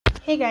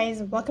Hey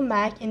guys, welcome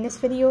back. In this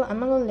video,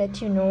 I'm gonna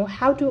let you know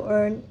how to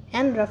earn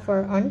and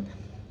refer on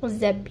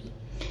Zebpay.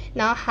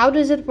 Now, how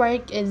does it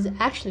work is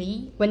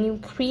actually when you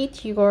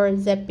create your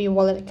Zebpay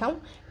wallet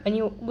account, when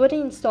you go to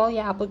install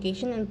your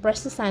application and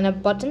press the sign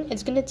up button,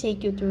 it's gonna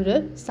take you to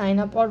the sign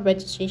up or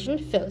registration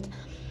field.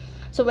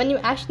 So when you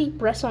actually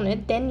press on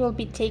it, then you'll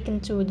be taken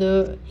to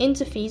the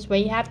interface where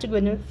you have to go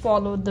and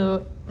follow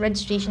the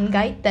registration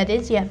guide. That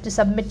is, you have to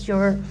submit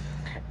your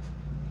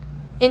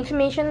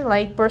information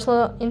like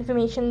personal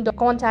information, the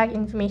contact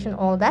information,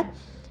 all that.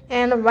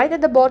 And right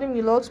at the bottom,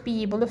 you'll also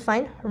be able to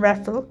find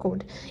referral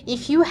code.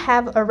 If you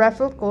have a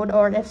referral code,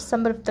 or if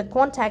somebody of the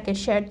contact has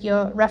shared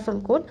your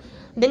referral code,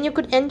 then you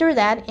could enter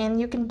that and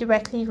you can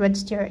directly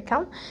register your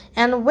account.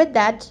 And with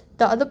that,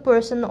 the other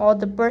person or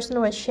the person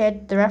who has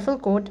shared the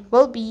referral code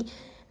will be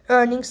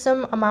earning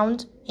some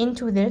amount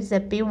into their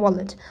Zebpay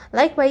wallet.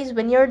 Likewise,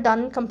 when you're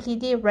done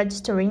completely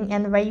registering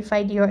and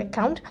verified your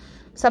account,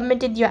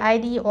 submitted your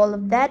ID, all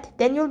of that,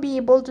 then you'll be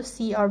able to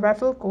see a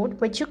referral code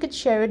which you could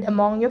share it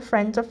among your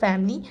friends or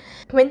family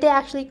when they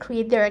actually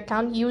create their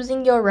account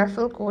using your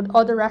referral code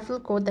or the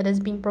referral code that has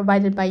been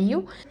provided by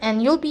you,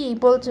 and you'll be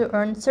able to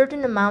earn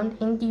certain amount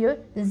into your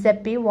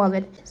Zebpay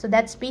wallet. So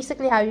that's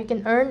basically how you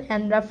can earn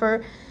and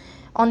refer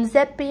on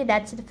Zebpay.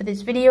 That's it for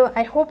this video.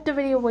 I hope the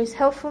video was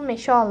helpful. Make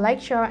sure to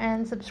like, share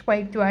and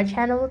subscribe to our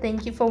channel.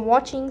 Thank you for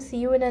watching. See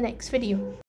you in the next video.